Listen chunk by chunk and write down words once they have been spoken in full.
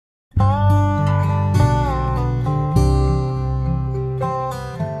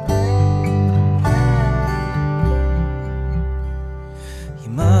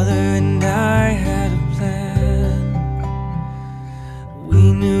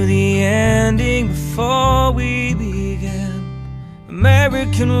standing before we began.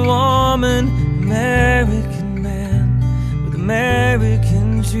 American woman, American man, with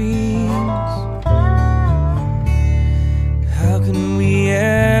American dreams. How can we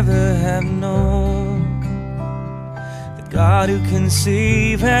ever have known that God who can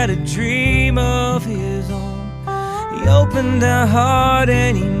save had a dream of his own? He opened our heart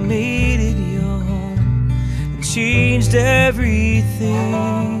and he made it your home, and changed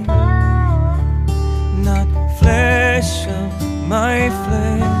everything. Not flesh of my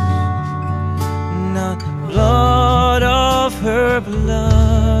flesh, not blood of her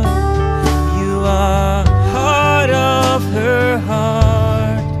blood. You are heart of her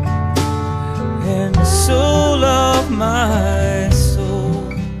heart, and soul of my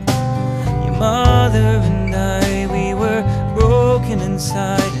soul. Your mother and I, we were broken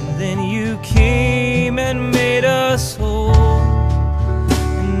inside, and then you came and made us whole.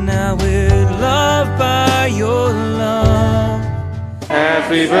 And now we're loved by your love.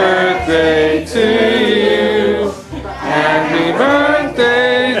 Happy birthday to you. Happy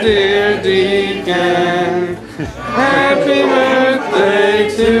birthday, dear Deacon. Happy birthday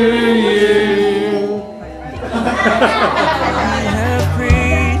to you. We have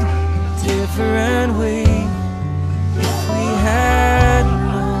prayed different ways. If we had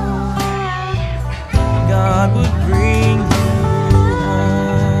known God would bring you home.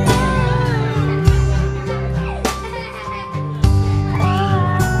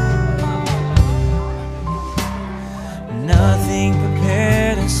 Nothing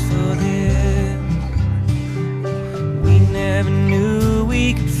prepared us for this. We never knew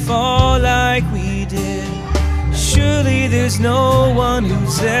we could fall like we did. Surely there's no one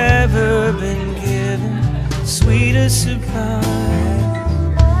who's ever been given sweeter surprise.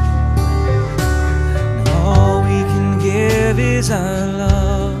 And all we can give is our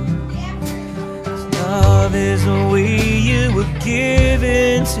love. 'Cause love is the way you were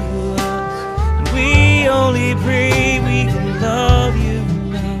given to us, and we only pray we can love you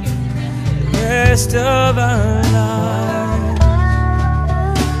the rest of our lives.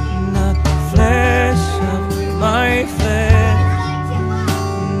 Not flesh of my flesh,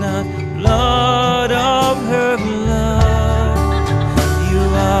 not blood of her blood. You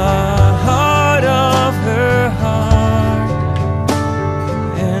are heart of her heart,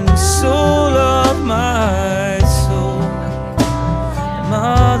 and soul of my soul.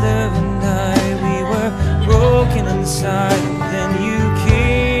 Mother and I, we were broken inside, and then you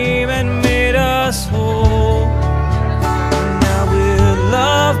came and made us whole. And now we're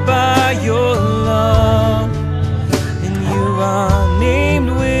loved by your love, and you are named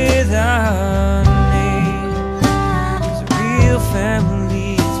with our name. 'Cause a real family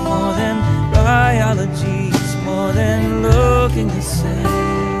is more than biology, it's more than looking the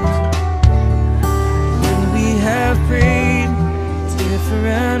same. When we have prayed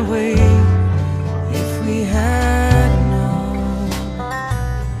different ways, if we had known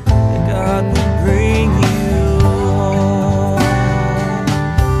that God would bring you home.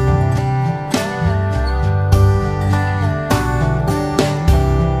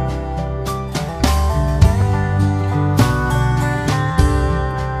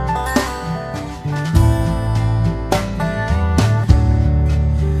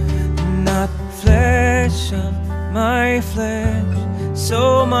 Not flesh of my flesh, so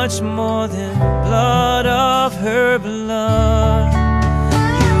much more than blood of her blood.